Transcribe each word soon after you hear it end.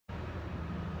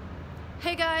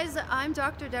Hey guys, I'm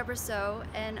Dr. Debra Soh,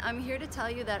 and I'm here to tell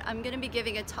you that I'm going to be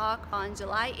giving a talk on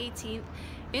July 18th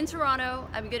in Toronto.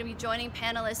 I'm going to be joining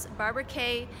panelists Barbara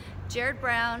Kay, Jared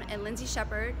Brown, and Lindsay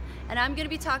Shepard, and I'm going to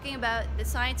be talking about the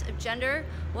science of gender,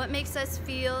 what makes us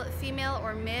feel female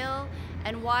or male,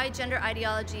 and why gender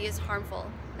ideology is harmful.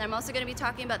 And I'm also going to be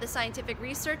talking about the scientific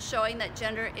research showing that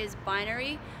gender is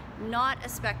binary, not a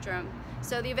spectrum.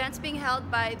 So the event's being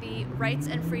held by the Rights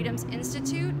and Freedoms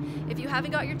Institute. If you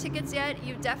haven't got your tickets yet,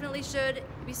 you definitely should.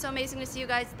 It'd be so amazing to see you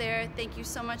guys there. Thank you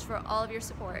so much for all of your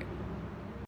support.